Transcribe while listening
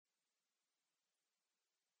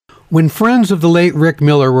When friends of the late Rick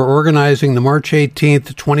Miller were organizing the March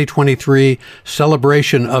 18th, 2023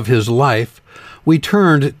 celebration of his life, we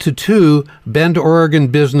turned to two Bend, Oregon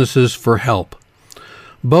businesses for help.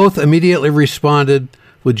 Both immediately responded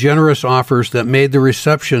with generous offers that made the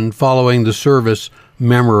reception following the service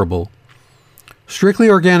memorable. Strictly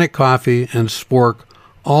Organic Coffee and Spork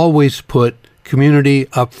always put community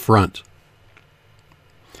up front.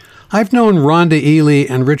 I've known Rhonda Ely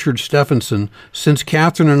and Richard Stephenson since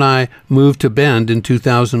Catherine and I moved to Bend in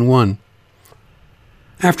 2001.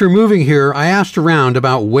 After moving here, I asked around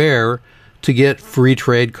about where to get free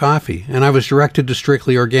trade coffee, and I was directed to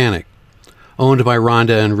Strictly Organic, owned by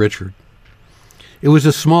Rhonda and Richard. It was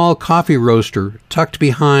a small coffee roaster tucked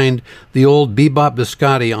behind the old Bebop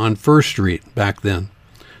Biscotti on First Street back then.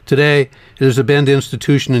 Today, it is a Bend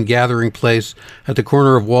institution and gathering place at the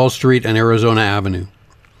corner of Wall Street and Arizona Avenue.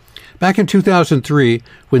 Back in 2003,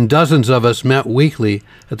 when dozens of us met weekly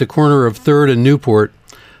at the corner of 3rd and Newport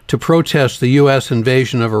to protest the U.S.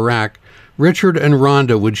 invasion of Iraq, Richard and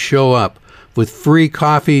Rhonda would show up with free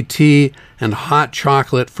coffee, tea, and hot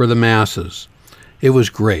chocolate for the masses. It was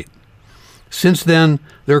great. Since then,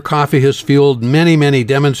 their coffee has fueled many, many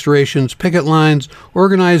demonstrations, picket lines,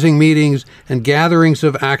 organizing meetings, and gatherings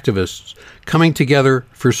of activists coming together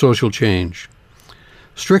for social change.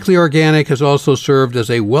 Strictly Organic has also served as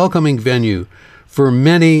a welcoming venue for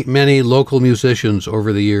many, many local musicians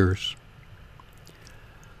over the years.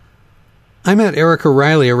 I met Erica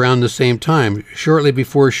Riley around the same time, shortly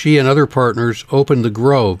before she and other partners opened The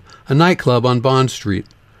Grove, a nightclub on Bond Street.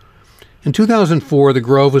 In 2004, The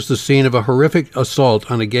Grove was the scene of a horrific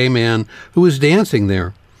assault on a gay man who was dancing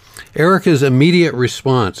there. Erica's immediate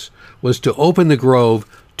response was to open The Grove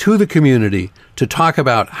to the community to talk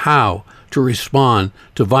about how to respond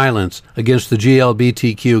to violence against the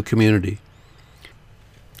GLBTQ community.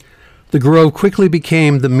 The Grove quickly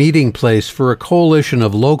became the meeting place for a coalition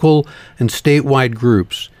of local and statewide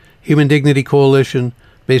groups: Human Dignity Coalition,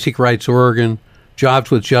 Basic Rights Oregon,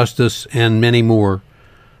 Jobs with Justice, and many more.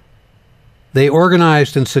 They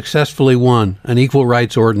organized and successfully won an equal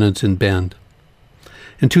rights ordinance in Bend.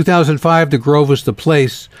 In 2005, The Grove was the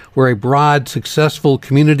place where a broad, successful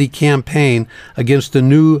community campaign against the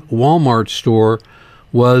new Walmart store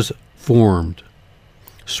was formed.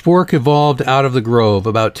 Spork evolved out of The Grove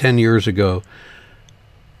about 10 years ago,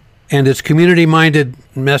 and its community-minded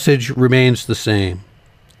message remains the same.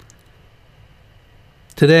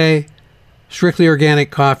 Today, Strictly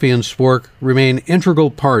Organic Coffee and Spork remain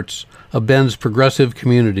integral parts of Bend's progressive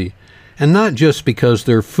community, and not just because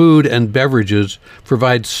their food and beverages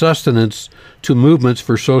provide sustenance to movements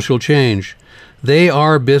for social change. They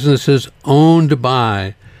are businesses owned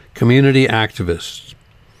by community activists.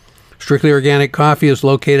 Strictly Organic Coffee is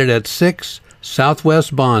located at 6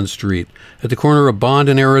 Southwest Bond Street at the corner of Bond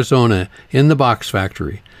and Arizona in the Box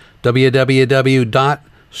Factory.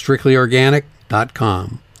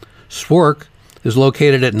 www.strictlyorganic.com. Spork is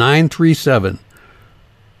located at 937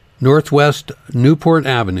 Northwest Newport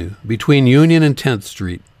Avenue, between Union and 10th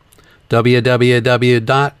Street.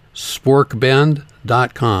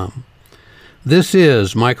 www.sporkbend.com. This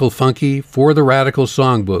is Michael Funky for the Radical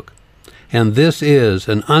Songbook, and this is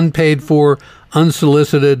an unpaid-for,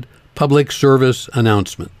 unsolicited public service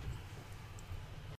announcement.